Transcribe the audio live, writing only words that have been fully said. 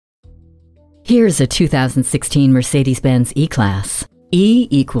Here's a 2016 Mercedes-Benz E-Class. E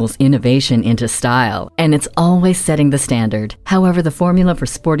equals innovation into style, and it's always setting the standard. However, the formula for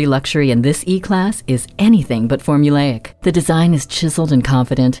sporty luxury in this E-Class is anything but formulaic. The design is chiseled and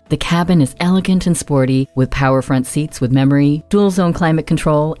confident, the cabin is elegant and sporty, with power front seats with memory, dual-zone climate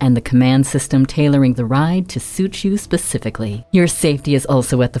control, and the command system tailoring the ride to suit you specifically. Your safety is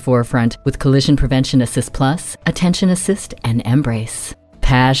also at the forefront, with Collision Prevention Assist Plus, Attention Assist, and Embrace.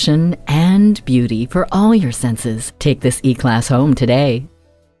 Passion and beauty for all your senses. Take this E-Class home today.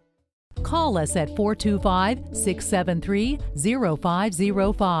 Call us at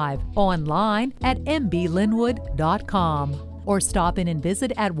 425-673-0505, online at mblynnwood.com, or stop in and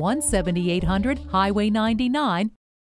visit at 17800 Highway 99,